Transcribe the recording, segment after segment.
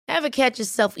Ever catch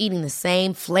yourself eating the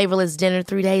same flavorless dinner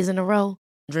 3 days in a row?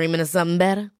 Dreaming of something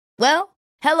better? Well,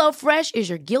 HelloFresh is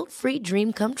your guilt-free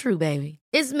dream come true, baby.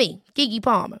 It's me, Keke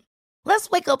Palmer. Let's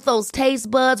wake up those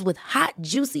taste buds with hot,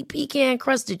 juicy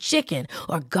pecan-crusted chicken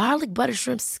or garlic butter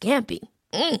shrimp scampi.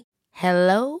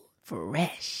 Hello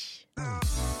Fresh.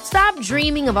 Stop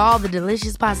dreaming of all the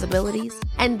delicious possibilities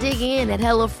and dig in at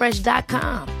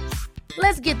HelloFresh.com.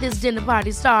 Let's get this dinner party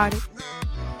started.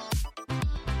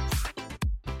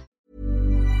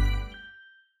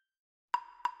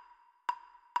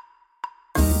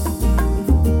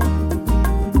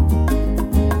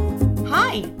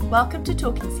 Hi, welcome to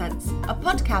Talking Sense, a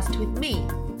podcast with me,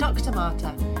 Dr.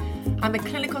 Marta. I'm a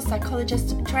clinical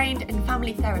psychologist trained in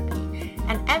family therapy,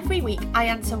 and every week I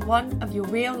answer one of your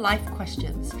real-life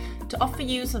questions to offer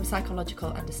you some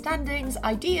psychological understandings,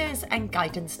 ideas, and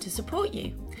guidance to support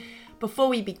you. Before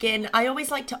we begin, I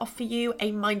always like to offer you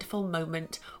a mindful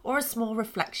moment or a small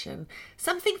reflection,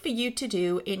 something for you to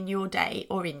do in your day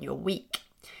or in your week.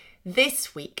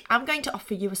 This week, I'm going to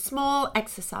offer you a small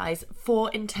exercise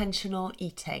for intentional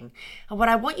eating. And what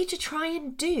I want you to try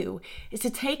and do is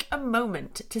to take a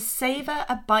moment to savor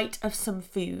a bite of some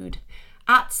food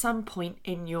at some point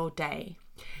in your day.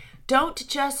 Don't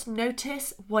just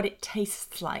notice what it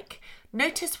tastes like.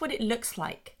 Notice what it looks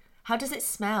like. How does it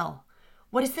smell?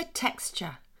 What is the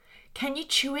texture? Can you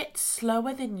chew it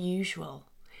slower than usual?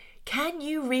 Can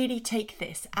you really take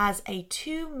this as a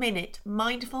 2-minute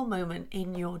mindful moment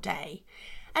in your day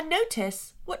and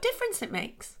notice what difference it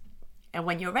makes? And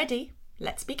when you're ready,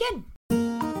 let's begin.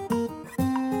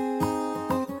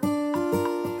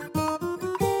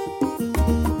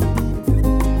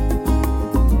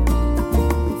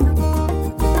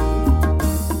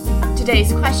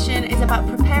 Today's question is about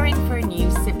preparing for a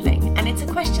new sibling, and it's a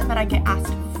question that I get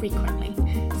asked frequently.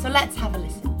 So let's have a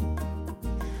listen.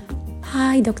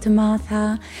 Hi, Dr.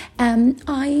 Martha.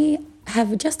 I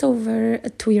have just over a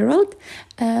 2-year-old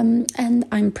and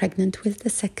I'm pregnant with the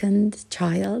second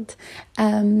child.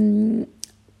 I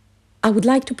would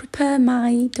like to prepare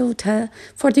my daughter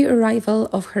for the arrival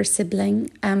of her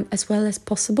sibling as well as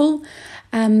possible.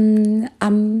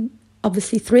 I'm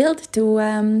obviously thrilled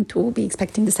to be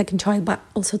expecting the second child, but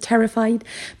also terrified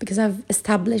because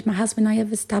my husband and I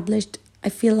have established, I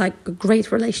feel like, a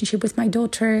great relationship with my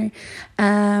daughter,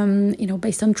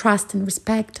 based on trust and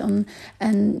respect, and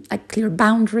like clear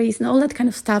boundaries and all that kind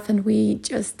of stuff. And we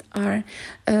just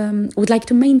would like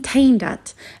to maintain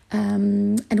that.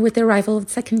 And with the arrival of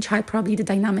the second child, probably the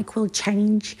dynamic will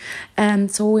change.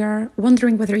 So we are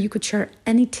wondering whether you could share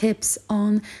any tips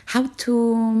on how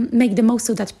to make the most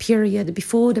of that period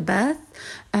before the birth,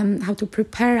 how to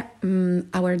prepare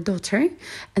our daughter,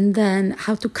 and then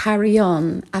how to carry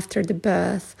on after the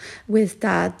birth with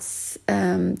that,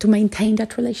 to maintain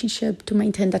that relationship, to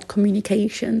maintain that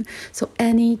communication. So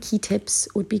any key tips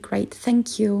would be great.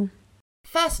 Thank you.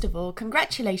 First of all,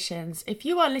 congratulations if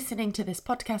you are listening to this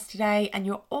podcast today and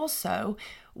you're also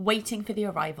waiting for the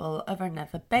arrival of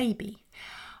another baby.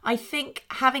 I think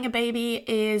having a baby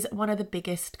is one of the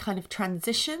biggest kind of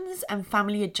transitions and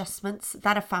family adjustments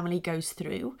that a family goes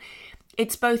through.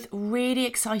 It's both really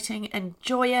exciting and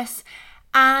joyous,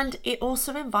 and it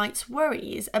also invites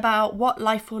worries about what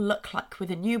life will look like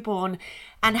with a newborn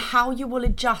and how you will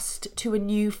adjust to a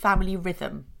new family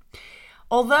rhythm.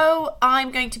 Although I'm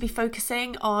going to be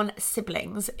focusing on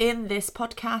siblings in this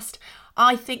podcast,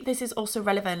 I think this is also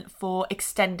relevant for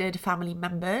extended family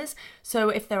members. So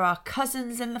if there are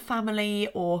cousins in the family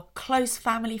or close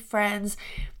family friends,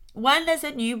 when there's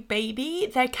a new baby,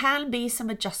 there can be some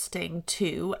adjusting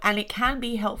too, and it can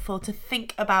be helpful to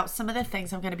think about some of the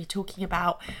things I'm going to be talking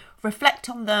about, reflect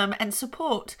on them, and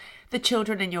support the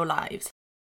children in your lives.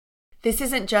 This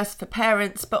isn't just for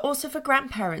parents, but also for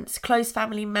grandparents, close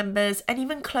family members, and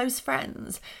even close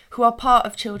friends who are part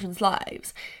of children's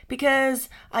lives. Because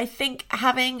I think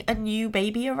having a new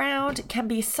baby around can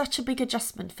be such a big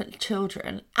adjustment for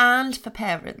children and for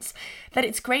parents that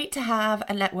it's great to have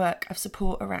a network of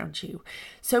support around you.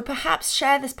 So perhaps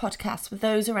share this podcast with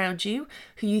those around you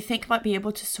who you think might be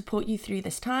able to support you through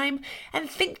this time, and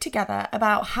think together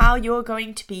about how you're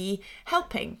going to be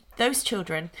helping those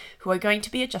children who are going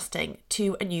to be adjusting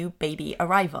to a new baby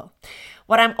arrival.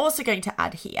 What I'm also going to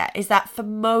add here is that for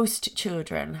most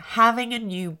children, having a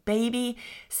new baby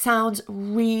sounds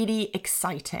really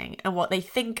exciting. And what they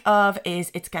think of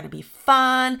is it's going to be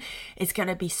fun, it's going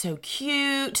to be so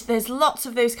cute. There's lots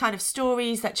of those kind of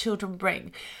stories that children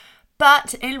bring.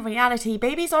 But in reality,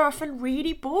 babies are often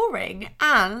really boring,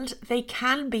 and they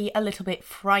can be a little bit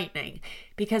frightening,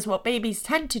 because what babies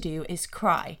tend to do is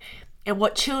cry. And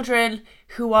what children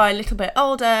who are a little bit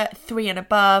older, 3 and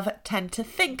above, tend to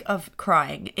think of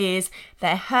crying is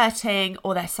they're hurting,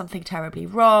 or there's something terribly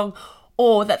wrong,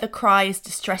 or that the cry is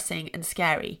distressing and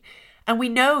scary. And we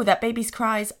know that babies'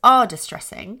 cries are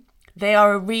distressing. They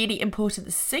are a really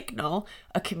important signal,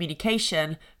 a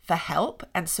communication for help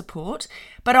and support,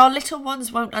 but our little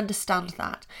ones won't understand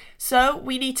that. So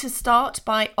we need to start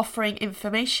by offering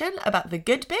information about the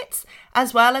good bits,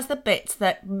 as well as the bits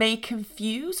that may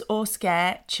confuse or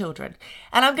scare children.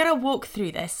 And I'm going to walk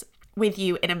through this with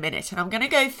you in a minute, and I'm going to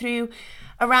go through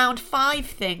around 5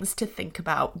 things to think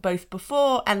about, both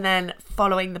before and then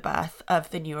following the birth of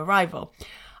the new arrival.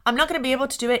 I'm not going to be able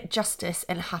to do it justice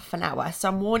in half an hour. So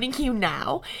I'm warning you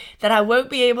now that I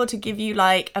won't be able to give you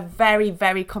like a very,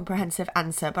 very comprehensive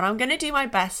answer, but I'm going to do my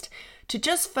best to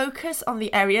just focus on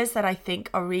the areas that I think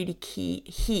are really key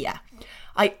here.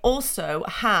 I also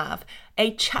have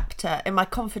a chapter in my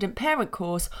Confident Parent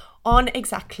course on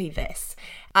exactly this.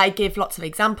 I give lots of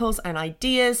examples and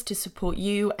ideas to support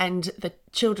you and the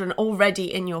children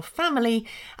already in your family,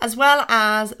 as well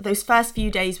as those first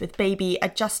few days with baby,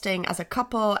 adjusting as a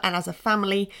couple and as a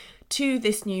family to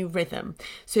this new rhythm.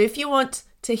 So if you want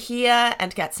to hear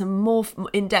and get some more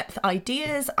in-depth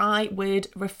ideas, I would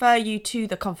refer you to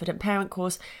the Confident Parent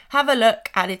course. Have a look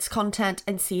at its content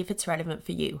and see if it's relevant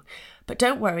for you. But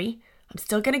don't worry, I'm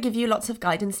still going to give you lots of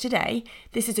guidance today.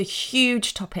 This is a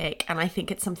huge topic, and I think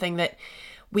it's something that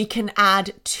we can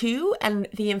add to, and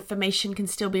the information can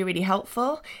still be really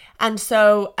helpful. And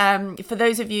so for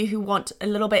those of you who want a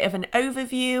little bit of an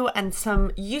overview and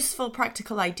some useful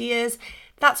practical ideas,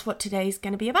 that's what today's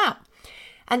going to be about.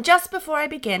 And just before I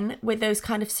begin with those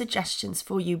kind of suggestions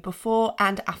for you before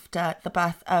and after the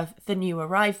birth of the new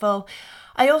arrival,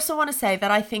 I also want to say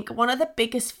that I think one of the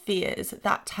biggest fears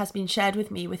that has been shared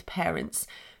with me with parents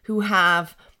who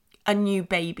have a new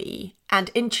baby and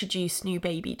introduce new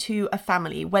baby to a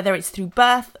family, whether it's through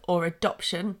birth or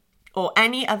adoption or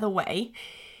any other way,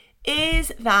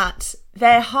 is that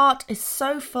their heart is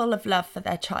so full of love for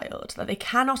their child that they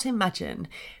cannot imagine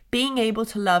being able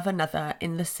to love another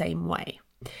in the same way.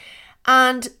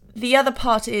 And the other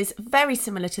part is very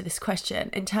similar to this question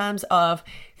in terms of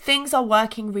things are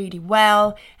working really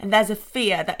well, and there's a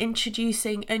fear that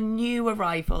introducing a new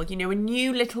arrival, a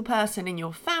new little person in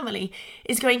your family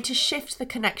is going to shift the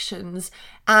connections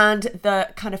and the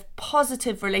kind of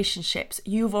positive relationships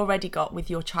you've already got with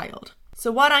your child.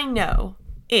 So what I know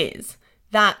is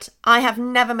that I have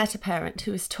never met a parent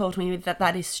who has told me that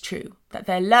that is true, that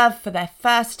their love for their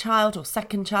first child or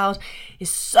second child is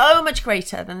so much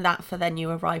greater than that for their new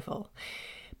arrival.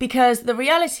 Because the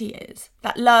reality is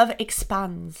that love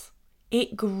expands,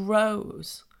 it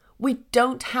grows. We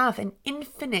don't have an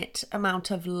infinite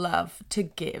amount of love to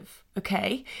give,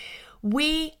 okay?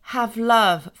 We have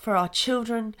love for our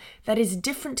children that is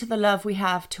different to the love we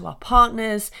have to our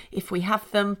partners, if we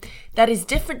have them, that is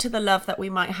different to the love that we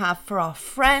might have for our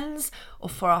friends or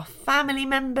for our family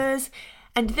members.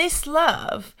 And this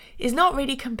love is not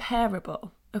really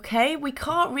comparable, okay? We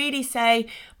can't really say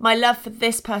my love for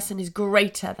this person is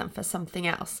greater than for something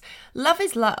else. Love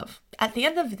is love. At the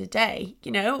end of the day,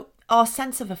 our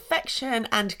sense of affection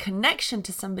and connection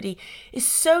to somebody is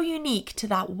so unique to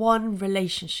that one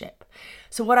relationship.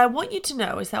 So what I want you to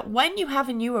know is that when you have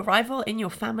a new arrival in your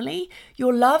family,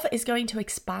 your love is going to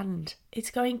expand.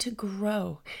 It's going to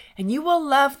grow. And you will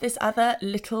love this other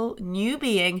little new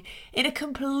being in a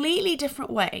completely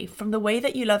different way from the way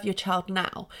that you love your child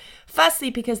now. Firstly,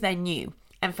 because they're new.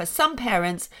 And for some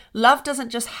parents, love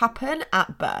doesn't just happen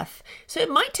at birth. So it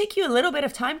might take you a little bit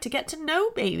of time to get to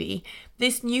know baby,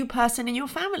 this new person in your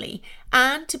family,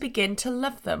 and to begin to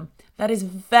love them. That is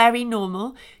very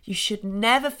normal. You should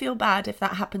never feel bad if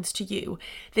that happens to you.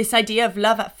 This idea of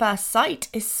love at first sight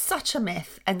is such a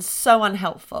myth and so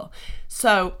unhelpful.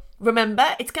 So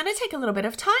remember, it's going to take a little bit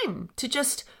of time to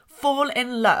just fall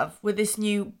in love with this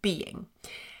new being.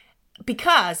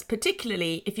 Because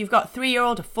particularly if you've got a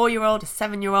 3-year-old, a 4-year-old, a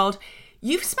 7-year-old,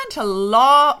 you've spent a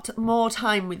lot more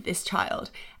time with this child,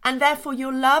 and therefore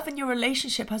your love and your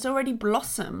relationship has already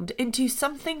blossomed into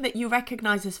something that you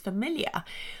recognize as familiar.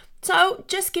 So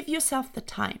just give yourself the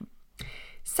time.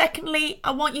 Secondly, I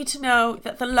want you to know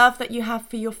that the love that you have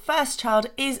for your first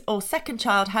child or second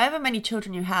child, however many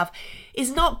children you have,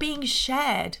 is not being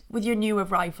shared with your new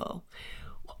arrival.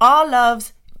 Our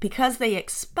loves, because they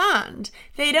expand,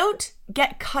 they don't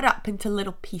get cut up into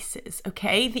little pieces,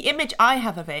 okay? The image I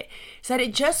have of it is that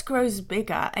it just grows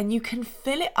bigger and you can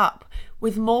fill it up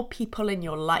with more people in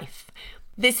your life.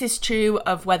 This is true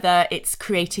of whether it's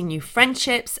creating new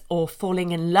friendships or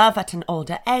falling in love at an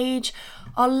older age.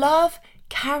 Our love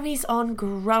carries on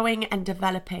growing and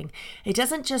developing. It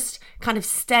doesn't just kind of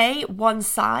stay one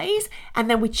size and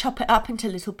then we chop it up into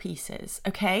little pieces,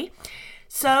 okay?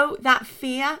 So that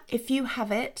fear, if you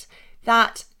have it,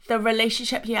 that the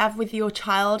relationship you have with your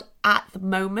child at the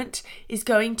moment is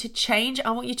going to change,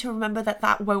 I want you to remember that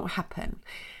that won't happen.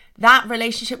 That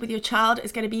relationship with your child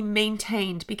is going to be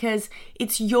maintained because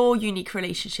it's your unique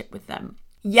relationship with them.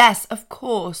 Yes, of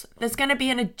course, there's going to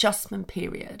be an adjustment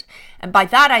period. And by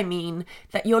that, I mean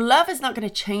that your love is not going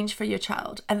to change for your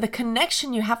child and the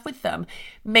connection you have with them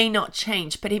may not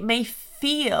change, but it may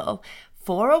feel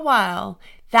for a while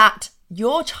that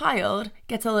your child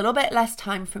gets a little bit less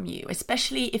time from you,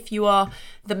 especially if you are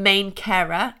the main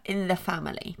carer in the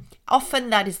family. Often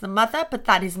that is the mother, but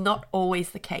that is not always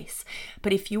the case.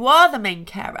 But if you are the main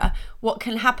carer, what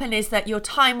can happen is that your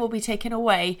time will be taken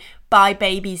away by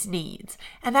baby's needs.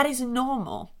 And that is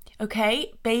normal.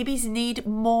 Okay, babies need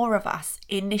more of us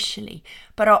initially,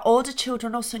 but our older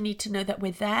children also need to know that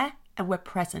we're there and we're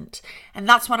present. And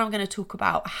that's what I'm going to talk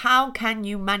about. How can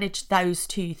you manage those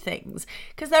two things?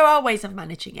 Because there are ways of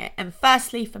managing it. And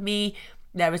firstly, for me,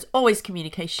 there is always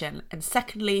communication. And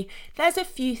secondly, there's a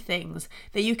few things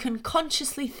that you can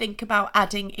consciously think about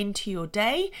adding into your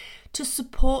day to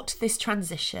support this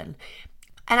transition.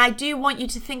 And I do want you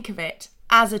to think of it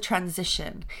as a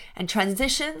transition. And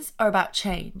transitions are about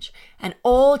change. And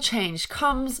all change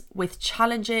comes with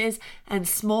challenges and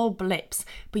small blips.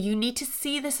 But you need to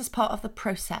see this as part of the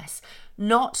process,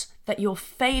 not that you're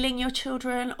failing your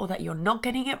children or that you're not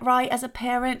getting it right as a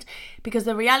parent, because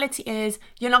the reality is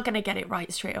you're not going to get it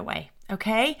right straight away.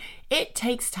 Okay? It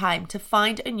takes time to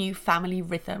find a new family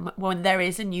rhythm when there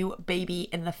is a new baby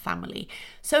in the family.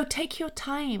 So take your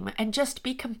time and just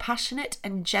be compassionate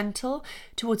and gentle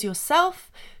towards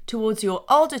yourself, towards your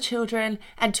older children,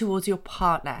 and towards your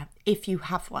partner, if you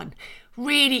have one.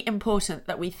 Really important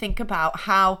that we think about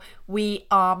how we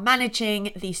are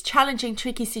managing these challenging,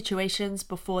 tricky situations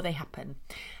before they happen.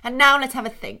 And now let's have a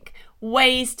think.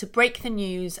 Ways to break the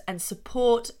news and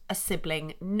support a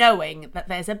sibling knowing that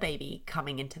there's a baby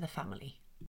coming into the family.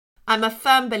 I'm a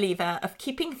firm believer of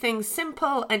keeping things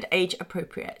simple and age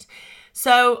appropriate.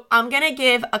 So I'm going to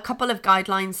give a couple of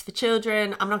guidelines for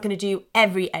children. I'm not going to do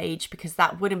every age because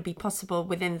that wouldn't be possible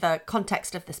within the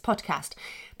context of this podcast.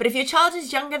 But if your child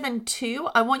is younger than 2,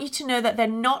 I want you to know that they're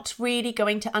not really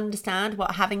going to understand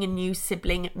what having a new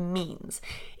sibling means.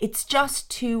 It's just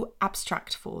too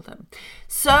abstract for them.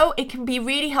 So it can be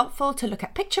really helpful to look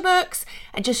at picture books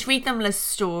and just read them as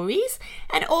stories.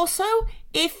 And also,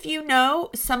 if you know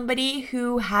somebody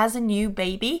who has a new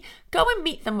baby, go and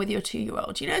meet them with your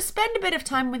 2-year-old. Spend a bit of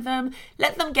time with them,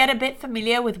 let them get a bit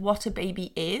familiar with what a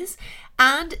baby is,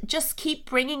 and just keep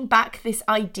bringing back this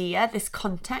idea, this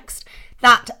context,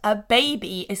 that a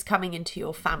baby is coming into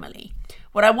your family.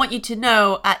 What I want you to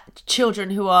know at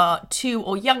children who are 2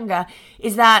 or younger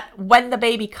is that when the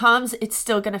baby comes, it's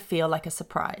still going to feel like a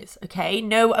surprise, okay?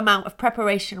 No amount of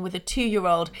preparation with a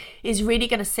 2-year-old is really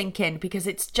going to sink in because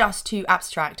it's just too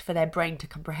abstract for their brain to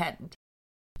comprehend.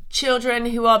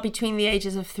 Children who are between the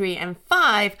ages of 3 and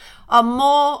 5 are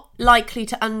more likely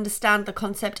to understand the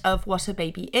concept of what a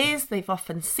baby is. They've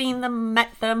often seen them,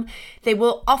 met them. They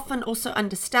will often also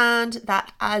understand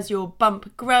that as your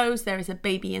bump grows, there is a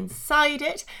baby inside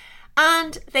it.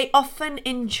 And they often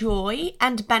enjoy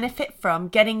and benefit from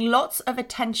getting lots of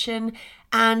attention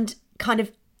and kind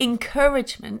of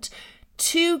encouragement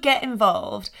to get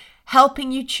involved,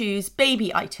 helping you choose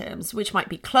baby items, which might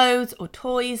be clothes or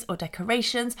toys or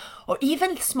decorations, or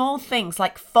even small things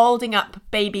like folding up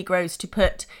baby grows to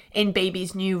put in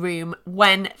baby's new room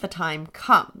when the time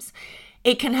comes.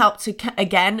 It can help to,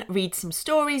 again, read some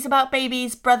stories about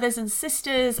babies, brothers and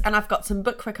sisters, and I've got some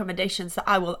book recommendations that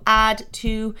I will add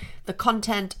to the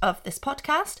content of this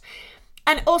podcast.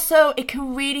 And also, it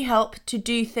can really help to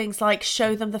do things like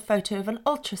show them the photo of an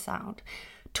ultrasound.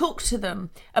 Talk to them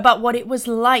about what it was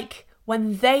like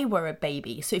when they were a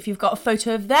baby. So if you've got a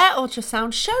photo of their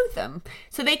ultrasound, show them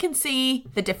so they can see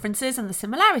the differences and the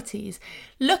similarities.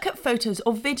 Look at photos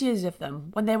or videos of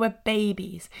them when they were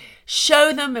babies.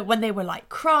 Show them when they were like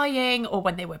crying or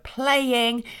when they were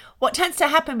playing. What tends to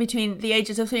happen between the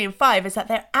ages of 3 and 5 is that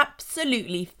they're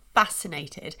absolutely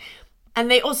fascinated. And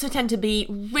they also tend to be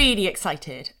really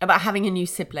excited about having a new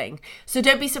sibling. So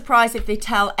don't be surprised if they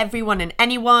tell everyone and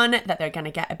anyone that they're going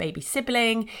to get a baby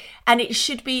sibling. And it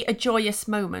should be a joyous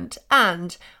moment.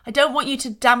 And I don't want you to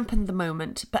dampen the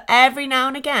moment, but every now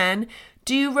and again,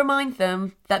 do remind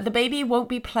them that the baby won't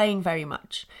be playing very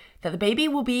much. that the baby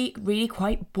will be really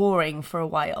quite boring for a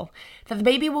while, that the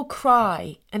baby will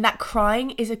cry, and that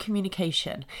crying is a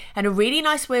communication. And a really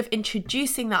nice way of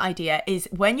introducing that idea is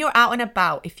when you're out and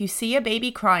about, if you see a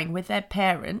baby crying with their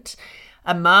parent,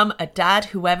 a mum, a dad,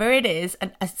 whoever it is,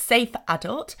 and a safe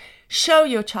adult, show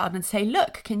your child and say,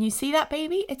 look, can you see that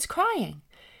baby? It's crying.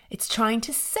 It's trying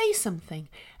to say something.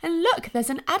 And look, there's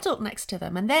an adult next to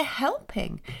them and they're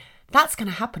helping. That's going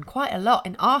to happen quite a lot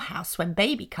in our house when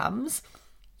baby comes.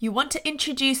 You want to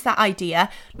introduce that idea,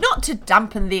 not to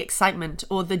dampen the excitement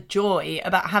or the joy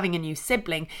about having a new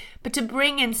sibling, but to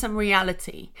bring in some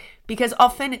reality. Because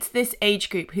often it's this age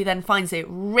group who then finds it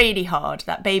really hard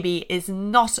that baby is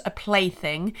not a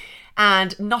plaything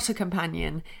and not a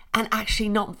companion and actually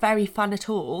not very fun at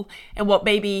all. And what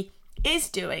baby is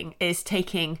doing is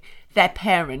taking their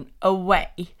parent away.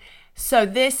 So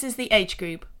this is the age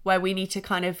group where we need to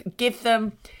kind of give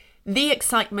them the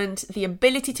excitement, the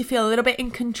ability to feel a little bit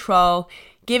in control,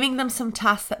 giving them some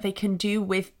tasks that they can do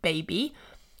with baby,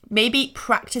 maybe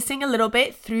practicing a little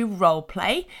bit through role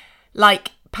play,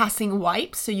 like passing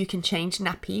wipes so you can change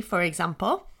nappy, for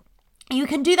example. You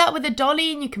can do that with a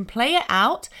dolly and you can play it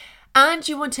out. And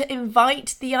you want to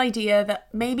invite the idea that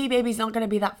maybe baby's not going to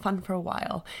be that fun for a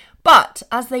while. But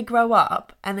as they grow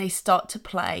up and they start to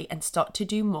play and start to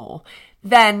do more,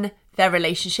 then their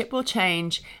relationship will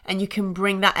change and you can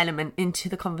bring that element into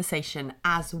the conversation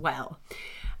as well.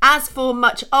 As for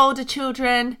much older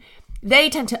children, they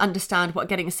tend to understand what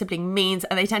getting a sibling means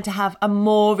and they tend to have a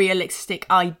more realistic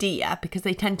idea because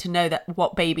they tend to know that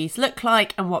what babies look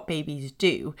like and what babies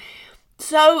do.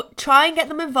 So try and get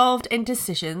them involved in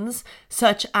decisions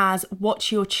such as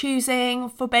what you're choosing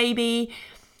for baby.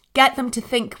 Get them to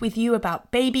think with you about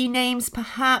baby names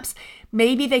perhaps.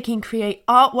 Maybe they can create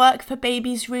artwork for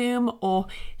baby's room or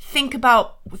think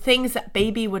about things that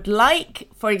baby would like,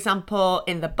 for example,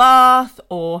 in the bath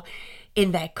or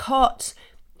in their cot.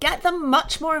 Get them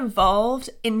much more involved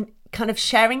in kind of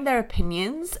sharing their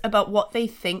opinions about what they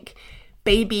think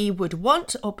baby would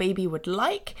want or baby would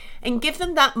like, and give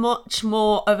them that much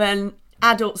more of an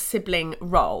adult sibling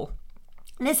role.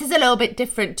 This is a little bit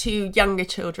different to younger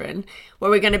children, where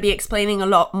we're going to be explaining a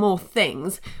lot more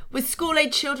things. With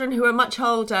school-age children who are much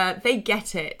older, they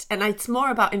get it, and it's more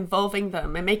about involving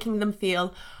them and making them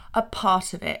feel a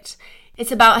part of it.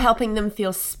 It's about helping them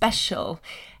feel special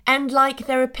and like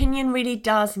their opinion really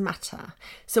does matter.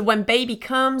 So when baby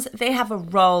comes, they have a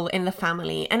role in the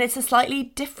family, and it's a slightly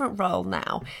different role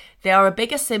now. They are a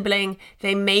bigger sibling,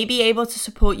 they may be able to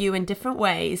support you in different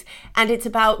ways, and it's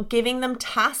about giving them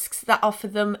tasks that offer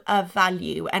them a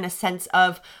value and a sense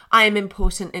of, I am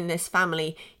important in this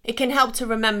family. It can help to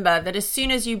remember that as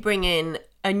soon as you bring in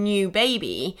a new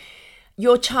baby,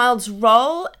 your child's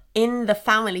role in the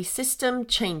family system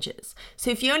changes. So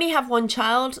if you only have one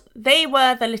child, they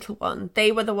were the little one.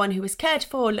 They were the one who was cared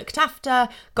for, looked after,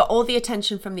 got all the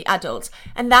attention from the adults.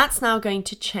 And that's now going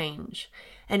to change.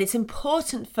 And it's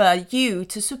important for you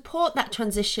to support that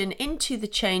transition into the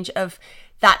change of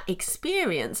that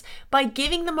experience by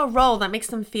giving them a role that makes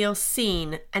them feel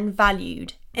seen and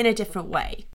valued in a different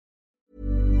way.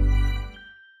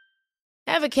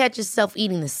 Ever catch yourself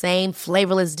eating the same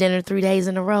flavorless dinner 3 days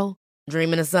in a row?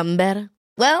 Dreaming of something better?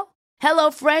 Well,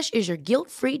 HelloFresh is your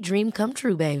guilt-free dream come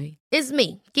true, baby. It's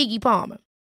me, Keke Palmer.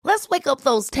 Let's wake up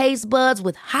those taste buds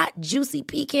with hot, juicy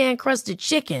pecan-crusted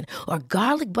chicken or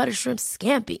garlic butter shrimp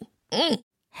scampi.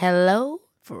 Hello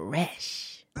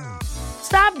Fresh.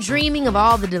 Stop dreaming of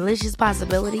all the delicious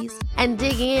possibilities and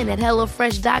dig in at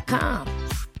HelloFresh.com.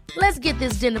 Let's get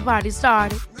this dinner party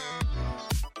started.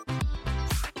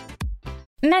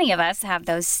 Many of us have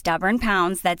those stubborn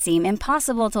pounds that seem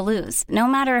impossible to lose, no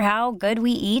matter how good we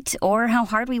eat or how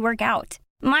hard we work out.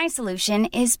 My solution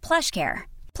is PlushCare.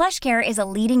 PlushCare is a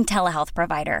leading telehealth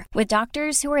provider with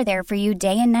doctors who are there for you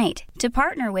day and night to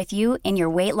partner with you in your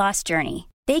weight loss journey.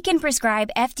 They can prescribe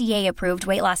FDA-approved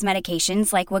weight loss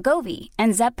medications like Wegovy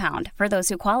and Zepbound for those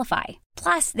who qualify.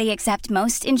 Plus, they accept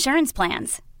most insurance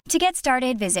plans. To get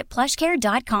started, visit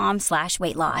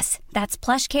plushcare.com/weightloss. That's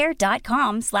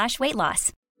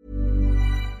plushcare.com/weightloss.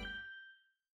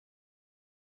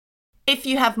 If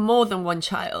you have more than one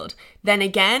child, then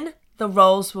again, the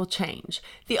roles will change.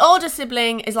 The older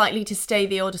sibling is likely to stay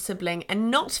the older sibling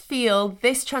and not feel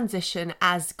this transition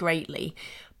as greatly.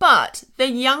 But the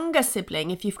younger sibling,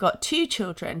 if you've got two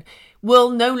children, will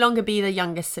no longer be the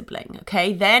younger sibling,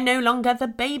 okay? They're no longer the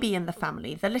baby in the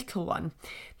family, the little one.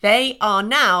 They are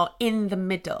now in the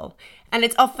middle. And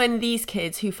it's often these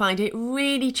kids who find it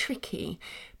really tricky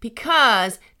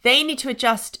because they need to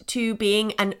adjust to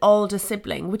being an older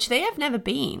sibling, which they have never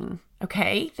been.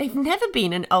 okay? They've never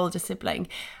been an older sibling.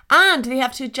 And they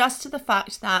have to adjust to the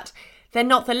fact that they're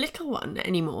not the little one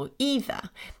anymore either.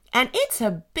 And it's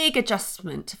a big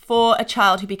adjustment for a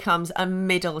child who becomes a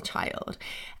middle child.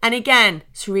 And again,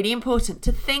 it's really important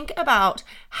to think about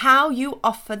how you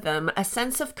offer them a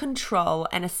sense of control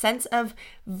and a sense of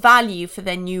value for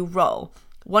their new role.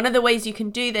 One of the ways you can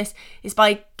do this is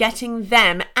by getting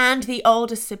them and the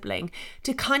older sibling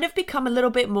to kind of become a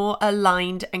little bit more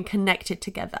aligned and connected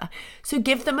together. So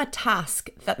give them a task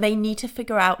that they need to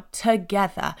figure out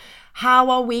together. How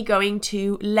are we going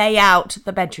to lay out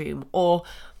the bedroom? Or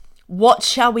what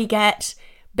shall we get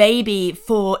baby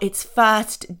for its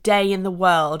first day in the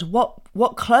world?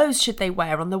 What clothes should they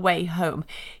wear on the way home?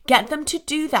 Get them to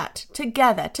do that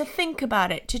together, to think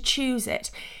about it, to choose it.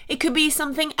 It could be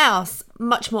something else,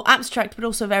 much more abstract, but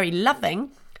also very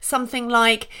loving. Something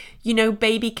like,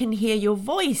 baby can hear your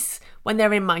voice when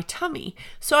they're in my tummy.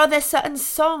 So are there certain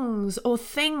songs or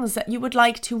things that you would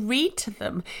like to read to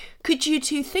them? Could you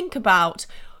two think about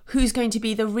who's going to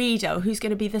be the reader, who's going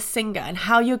to be the singer, and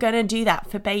how you're going to do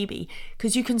that for baby?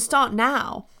 Because you can start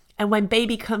now. And when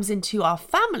baby comes into our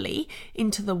family,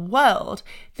 into the world,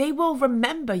 they will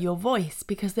remember your voice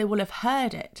because they will have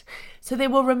heard it. So they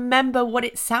will remember what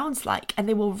it sounds like and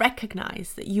they will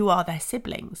recognize that you are their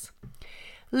siblings.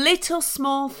 Little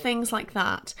small things like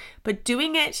that, but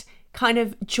doing it kind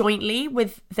of jointly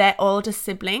with their older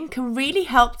sibling can really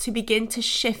help to begin to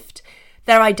shift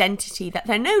their identity, that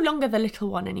they're no longer the little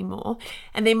one anymore,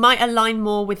 and they might align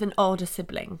more with an older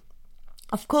sibling.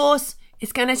 Of course,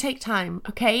 it's going to take time,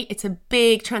 okay? It's a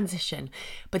big transition,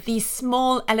 but these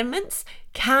small elements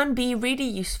can be really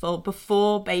useful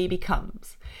before baby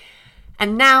comes.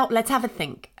 And now let's have a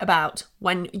think about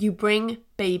when you bring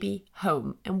baby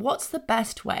home and what's the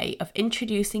best way of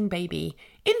introducing baby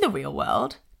in the real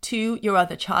world to your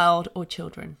other child or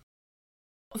children.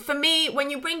 For me, when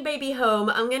you bring baby home,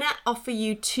 I'm going to offer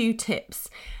you 2 tips.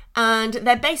 And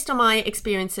they're based on my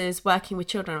experiences working with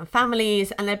children and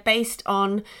families, and they're based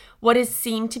on what is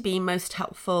seen to be most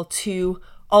helpful to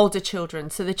older children,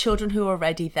 so the children who are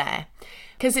already there.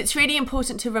 Because it's really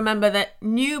important to remember that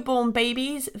newborn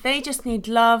babies, they just need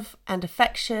love and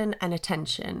affection and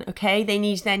attention, okay? They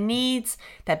need their needs,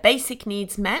 their basic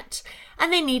needs met,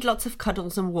 and they need lots of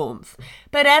cuddles and warmth.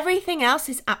 But everything else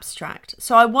is abstract.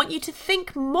 So I want you to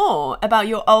think more about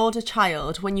your older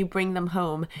child when you bring them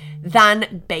home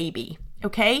than baby,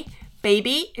 okay?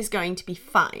 Baby is going to be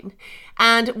fine.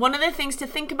 And one of the things to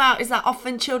think about is that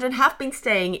often children have been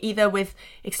staying either with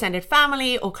extended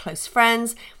family or close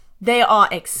friends. They are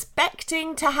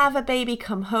expecting to have a baby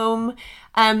come home.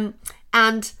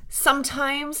 And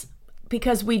sometimes,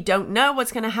 because we don't know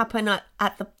what's going to happen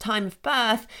at the time of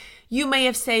birth, you may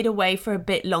have stayed away for a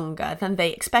bit longer than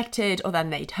they expected or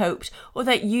than they'd hoped, or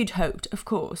that you'd hoped, of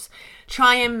course.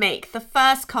 Try and make the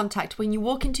first contact when you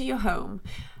walk into your home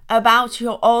about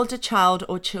your older child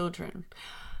or children.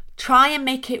 Try and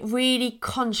make it really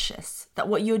conscious that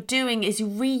what you're doing is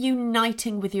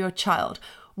reuniting with your child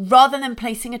rather than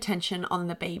placing attention on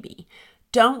the baby.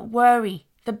 Don't worry,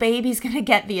 the baby's going to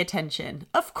get the attention.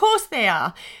 Of course they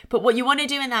are. But what you want to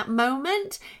do in that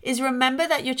moment is remember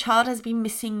that your child has been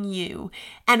missing you.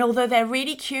 And although they're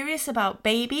really curious about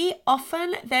baby,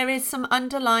 often there is some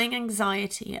underlying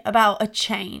anxiety about a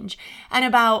change and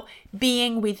about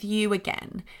being with you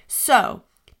again. So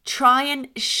try and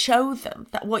show them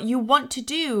that what you want to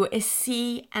do is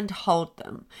see and hold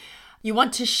them. You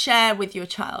want to share with your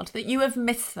child that you have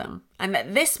missed them and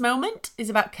that this moment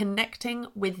is about connecting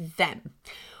with them.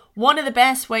 One of the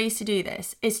best ways to do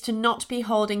this is to not be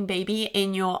holding baby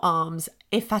in your arms,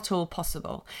 if at all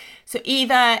possible. So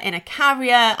either in a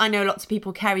carrier, I know lots of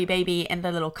people carry baby in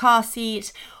the little car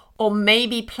seat, or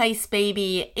maybe place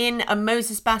baby in a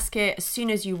Moses basket as soon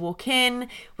as you walk in,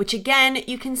 which again,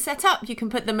 you can set up. You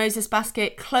can put the Moses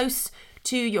basket close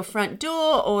to your front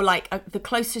door or the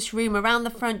closest room around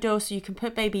the front door so you can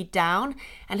put baby down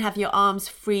and have your arms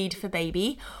freed for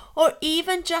baby, or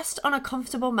even just on a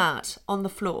comfortable mat on the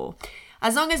floor.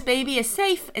 As long as baby is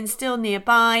safe and still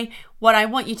nearby, what I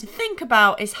want you to think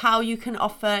about is how you can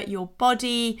offer your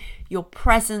body, your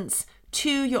presence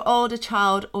to your older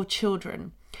child or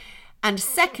children. And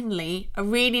secondly, a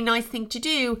really nice thing to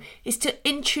do is to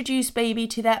introduce baby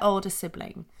to their older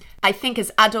sibling. I think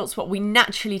as adults, what we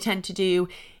naturally tend to do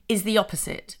is the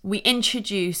opposite. We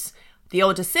introduce the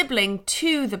older sibling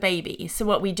to the baby. So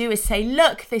what we do is say,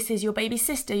 look, this is your baby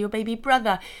sister, your baby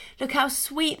brother. Look how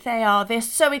sweet they are. They're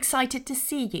so excited to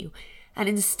see you. And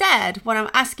instead, what I'm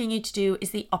asking you to do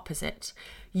is the opposite.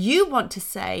 You want to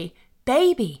say,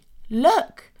 baby,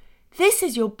 look, this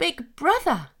is your big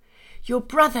brother. Your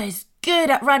brother is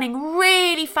good at running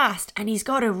really fast and he's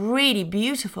got a really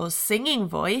beautiful singing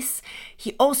voice.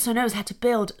 He also knows how to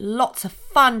build lots of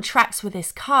fun tracks with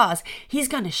his cars. He's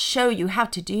going to show you how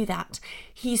to do that.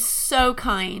 He's so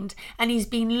kind and he's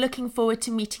been looking forward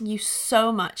to meeting you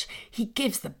so much. He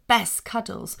gives the best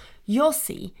cuddles. You'll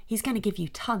see he's going to give you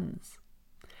tons.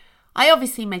 I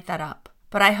obviously made that up,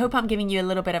 but I hope I'm giving you a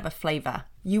little bit of a flavour.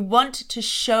 You want to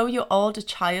show your older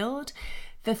child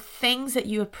the things that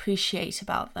you appreciate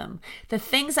about them, the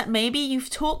things that maybe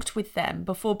you've talked with them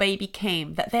before baby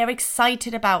came, that they're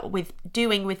excited about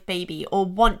doing with baby or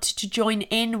want to join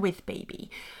in with baby,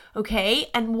 okay?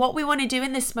 And what we want to do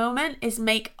in this moment is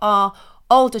make our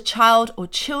older child or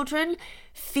children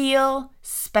feel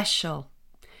special.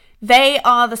 They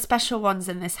are the special ones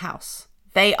in this house.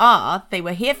 They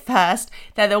were here first.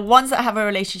 They're the ones that have a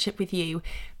relationship with you.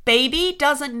 Baby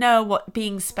doesn't know what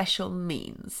being special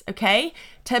means, okay?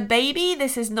 To baby,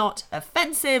 this is not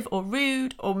offensive or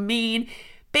rude or mean.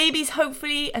 Baby's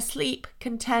hopefully asleep,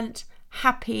 content,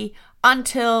 happy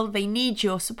until they need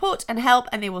your support and help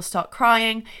and they will start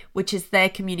crying, which is their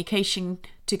communication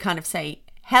to kind of say,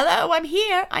 hello, I'm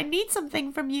here. I need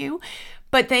something from you.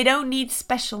 But they don't need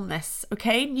specialness,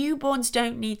 okay? Newborns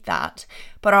don't need that.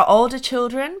 But our older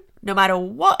children, no matter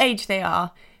what age they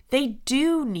are, they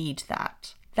do need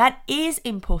that. That is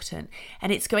important, and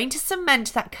it's going to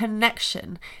cement that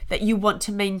connection that you want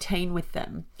to maintain with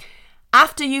them.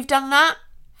 After you've done that,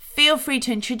 feel free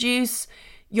to introduce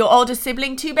your older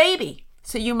sibling to baby.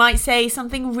 So you might say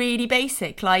something really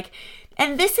basic like,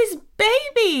 and this is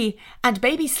baby, and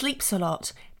baby sleeps a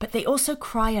lot, but they also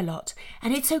cry a lot,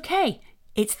 and it's okay.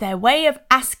 It's their way of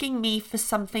asking me for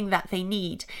something that they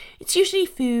need. It's usually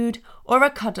food or a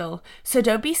cuddle, so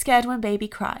don't be scared when baby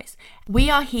cries. We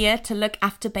are here to look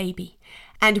after baby.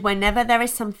 And whenever there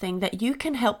is something that you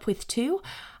can help with too,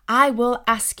 I will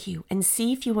ask you and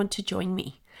see if you want to join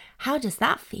me. How does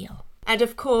that feel? And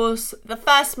of course, the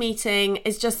first meeting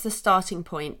is just the starting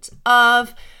point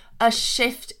of a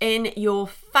shift in your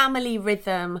family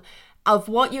rhythm of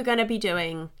what you're going to be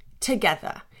doing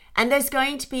together. And there's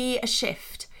going to be a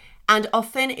shift. And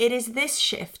often it is this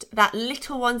shift that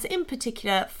little ones in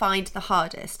particular find the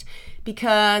hardest.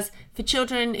 Because for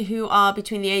children who are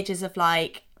between the ages of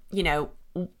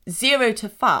 0 to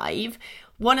 5,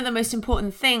 one of the most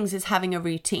important things is having a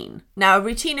routine. Now, a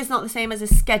routine is not the same as a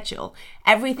schedule.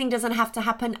 Everything doesn't have to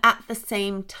happen at the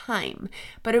same time.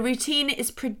 But a routine is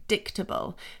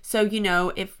predictable. So,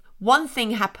 if one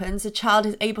thing happens, a child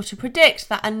is able to predict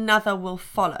that another will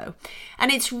follow.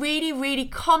 And it's really, really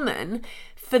common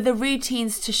for the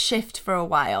routines to shift for a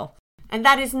while. And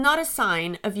that is not a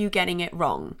sign of you getting it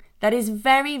wrong. That is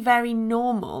very, very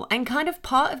normal and kind of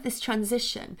part of this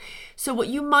transition. So what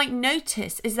you might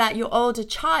notice is that your older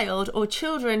child or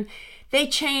children, they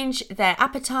change their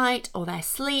appetite or their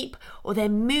sleep or their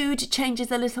mood changes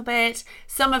a little bit.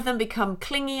 Some of them become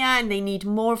clingier and they need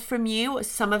more from you.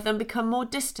 Some of them become more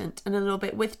distant and a little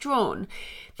bit withdrawn.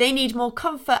 They need more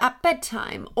comfort at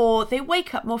bedtime or they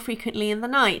wake up more frequently in the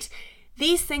night.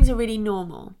 These things are really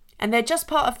normal and they're just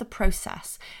part of the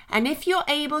process. And if you're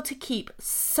able to keep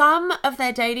some of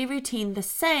their daily routine the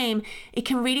same, it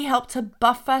can really help to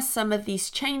buffer some of these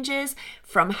changes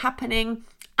from happening.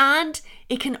 And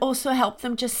it can also help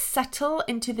them just settle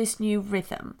into this new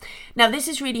rhythm. Now, this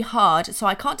is really hard, so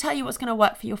I can't tell you what's going to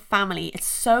work for your family. It's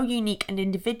so unique and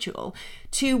individual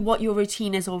to what your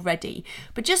routine is already.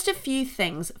 But just a few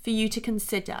things for you to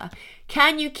consider.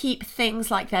 Can you keep things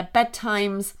like their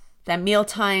bedtimes, their meal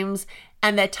times,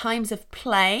 and their times of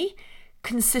play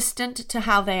consistent to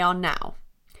how they are now?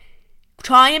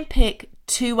 Try and pick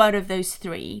 2 out of those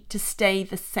 3 to stay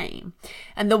the same.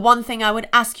 And the one thing I would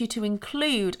ask you to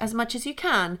include as much as you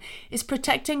can is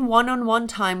protecting one-on-one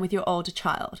time with your older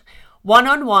child.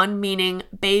 One-on-one meaning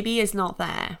baby is not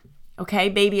there, okay?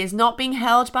 Baby is not being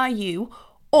held by you,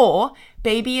 or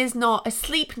baby is not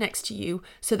asleep next to you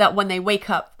so that when they wake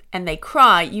up and they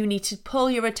cry, you need to pull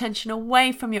your attention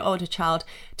away from your older child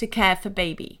to care for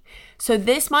baby. So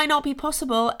this might not be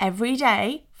possible every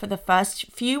day for the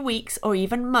first few weeks or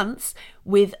even months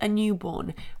with a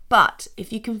newborn. But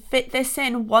if you can fit this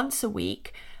in once a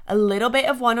week, a little bit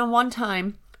of one-on-one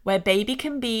time where baby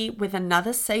can be with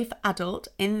another safe adult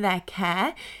in their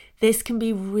care, this can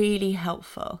be really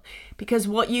helpful because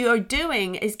what you are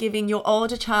doing is giving your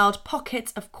older child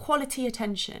pockets of quality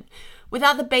attention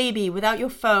without the baby, without your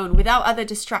phone, without other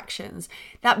distractions.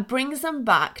 That brings them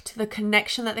back to the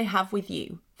connection that they have with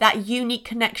you, that unique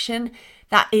connection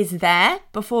that is there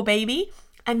before baby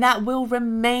and that will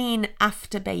remain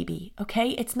after baby, okay?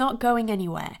 It's not going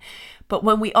anywhere. But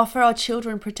when we offer our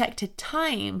children protected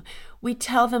time, We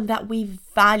tell them that we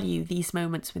value these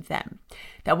moments with them,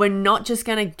 that we're not just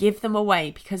going to give them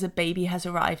away because a baby has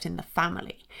arrived in the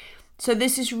family. So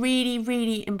this is really,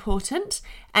 really important.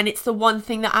 And it's the one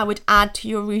thing that I would add to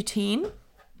your routine.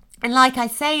 And like I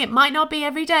say, it might not be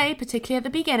every day, particularly at the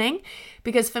beginning,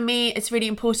 because for me, it's really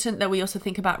important that we also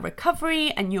think about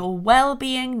recovery and your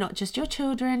well-being, not just your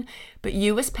children, but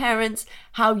you as parents,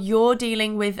 how you're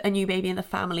dealing with a new baby in the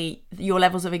family, your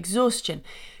levels of exhaustion,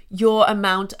 your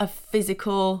amount of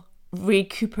physical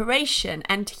recuperation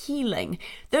and healing.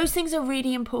 Those things are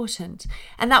really important.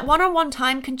 And that one-on-one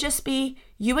time can just be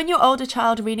you and your older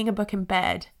child reading a book in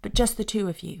bed, but just the two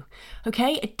of you.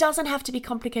 Okay? It doesn't have to be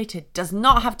complicated, does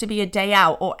not have to be a day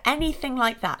out or anything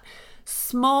like that.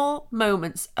 Small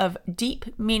moments of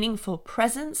deep, meaningful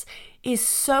presence is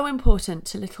so important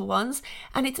to little ones,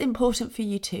 and it's important for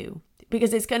you too,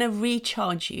 because it's going to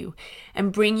recharge you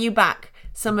and bring you back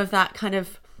some of that kind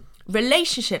of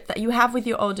relationship that you have with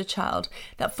your older child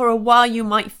that for a while you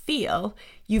might feel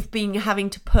you've been having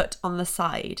to put on the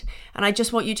side. And I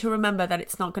just want you to remember that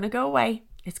it's not going to go away.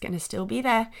 It's going to still be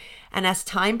there. And as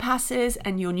time passes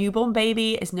and your newborn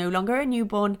baby is no longer a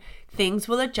newborn, things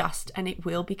will adjust and it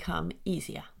will become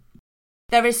easier.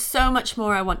 There is so much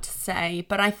more I want to say,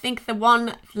 but I think the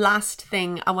one last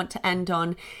thing I want to end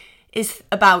on is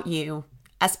about you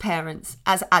as parents,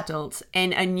 as adults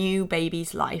in a new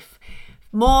baby's life.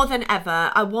 More than ever,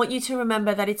 I want you to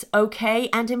remember that it's okay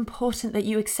and important that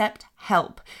you accept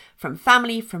help from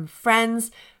family, from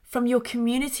friends, from your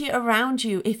community around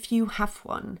you if you have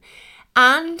one.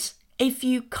 And if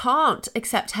you can't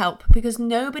accept help because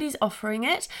nobody's offering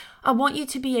it, I want you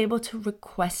to be able to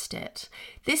request it.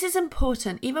 This is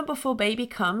important even before baby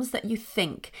comes, that you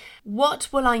think, what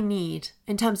will I need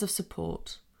in terms of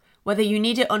support? Whether you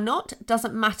need it or not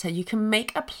doesn't matter. You can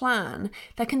make a plan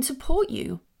that can support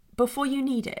you before you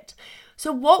need it.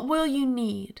 So what will you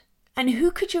need? And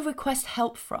who could you request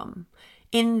help from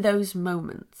in those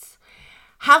moments?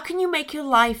 How can you make your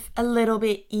life a little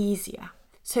bit easier?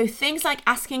 So things like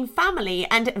asking family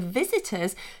and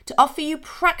visitors to offer you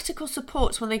practical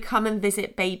support when they come and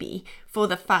visit baby for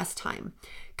the first time.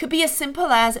 Could be as simple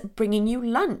as bringing you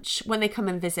lunch when they come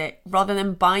and visit, rather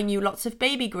than buying you lots of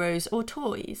baby grows or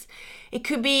toys. It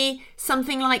could be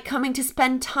something like coming to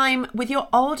spend time with your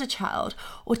older child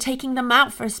or taking them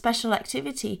out for a special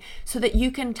activity so that you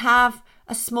can have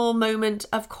a small moment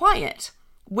of quiet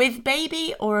with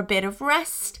baby or a bit of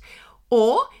rest.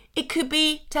 Or it could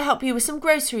be to help you with some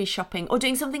grocery shopping or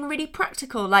doing something really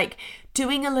practical like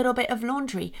doing a little bit of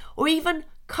laundry, or even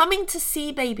coming to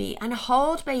see baby and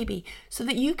hold baby so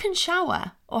that you can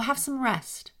shower or have some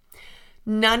rest.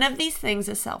 None of these things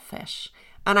are selfish.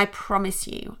 And I promise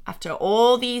you, after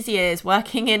all these years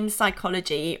working in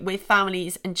psychology with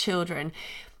families and children,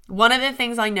 one of the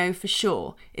things I know for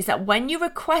sure is that when you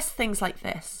request things like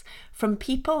this from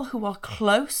people who are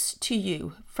close to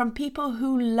you, from people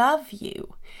who love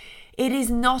you, it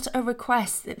is not a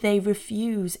request that they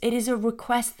refuse. It is a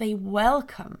request they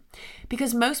welcome,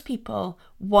 because most people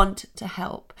want to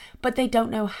help, but they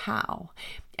don't know how.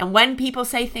 And when people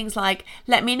say things like,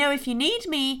 let me know if you need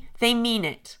me, they mean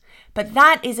it. But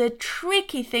that is a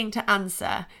tricky thing to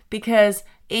answer, because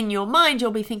in your mind,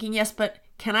 you'll be thinking, yes, but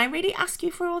can I really ask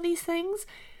you for all these things?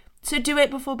 So do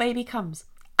it before baby comes.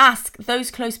 Ask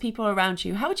those close people around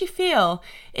you, how would you feel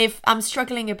if I'm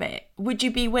struggling a bit? Would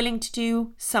you be willing to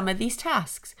do some of these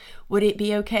tasks? Would it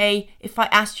be okay if I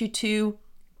asked you to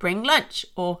bring lunch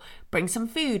or bring some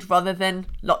food rather than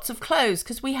lots of clothes?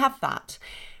 Because we have that.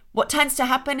 What tends to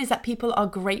happen is that people are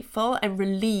grateful and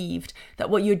relieved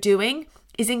that what you're doing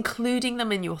is including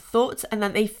them in your thoughts, and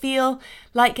that they feel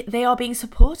like they are being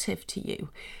supportive to you.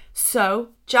 So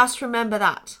just remember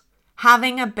that.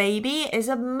 Having a baby is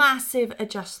a massive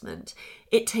adjustment.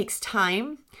 It takes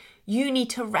time. You need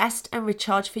to rest and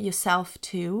recharge for yourself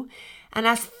too. And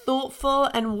as thoughtful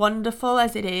and wonderful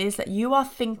as it is that you are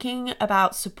thinking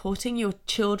about supporting your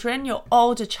children, your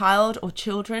older child or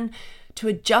children, to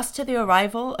adjust to the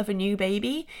arrival of a new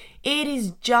baby, it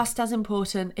is just as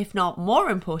important, if not more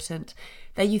important,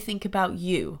 that you think about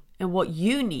you and what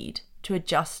you need to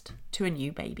adjust to a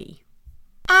new baby.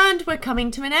 And we're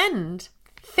coming to an end.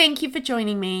 Thank you for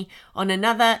joining me on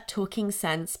another Talking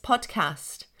Sense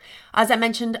podcast. As I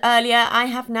mentioned earlier, I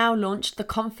have now launched the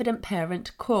Confident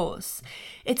Parent course.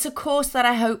 It's a course that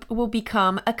I hope will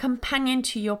become a companion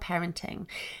to your parenting.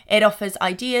 It offers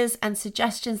ideas and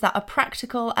suggestions that are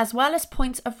practical, as well as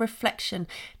points of reflection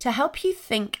to help you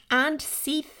think and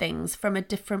see things from a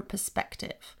different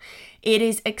perspective. It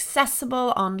is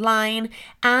accessible online,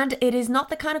 and it is not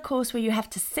the kind of course where you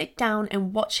have to sit down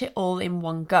and watch it all in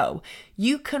one go.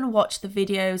 You can watch the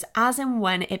videos as and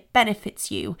when it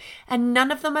benefits you, and none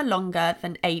of them are longer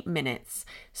than 8 minutes.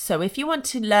 So if you want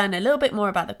to learn a little bit more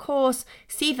about the course,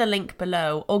 see the link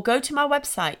below or go to my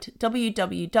website,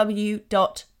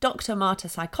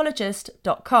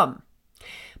 www.drmartapsychologist.com.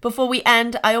 Before we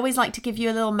end, I always like to give you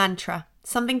a little mantra,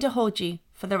 something to hold you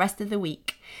for the rest of the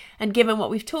week. And given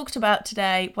what we've talked about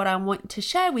today, what I want to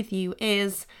share with you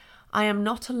is, I am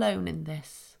not alone in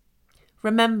this.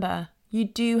 Remember, you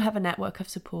do have a network of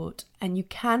support and you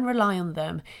can rely on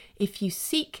them if you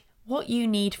seek what you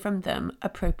need from them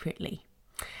appropriately.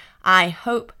 I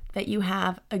hope that you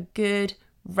have a good,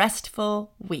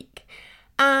 restful week.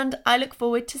 And I look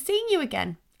forward to seeing you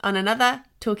again on another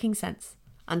Talking Sense.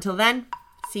 Until then,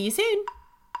 see you soon.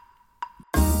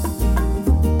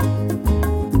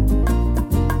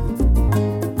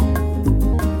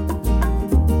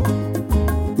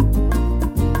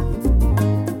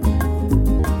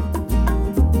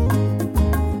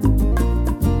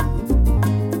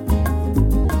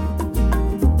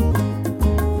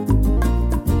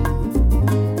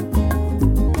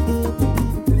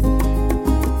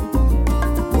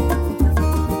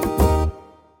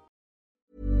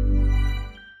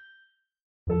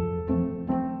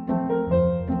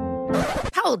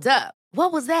 Hold up.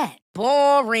 What was that?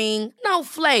 Boring. No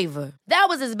flavor. That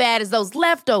was as bad as those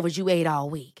leftovers you ate all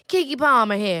week. Keke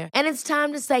Palmer here, and it's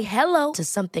time to say hello to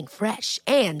something fresh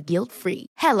and guilt-free.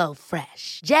 Hello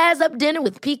Fresh. Jazz up dinner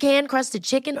with pecan-crusted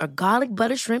chicken or garlic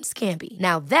butter shrimp scampi.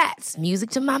 Now that's music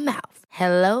to my mouth.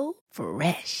 Hello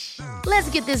Fresh. Let's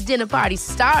get this dinner party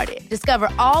started. Discover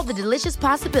all the delicious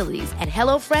possibilities at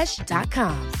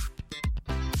HelloFresh.com.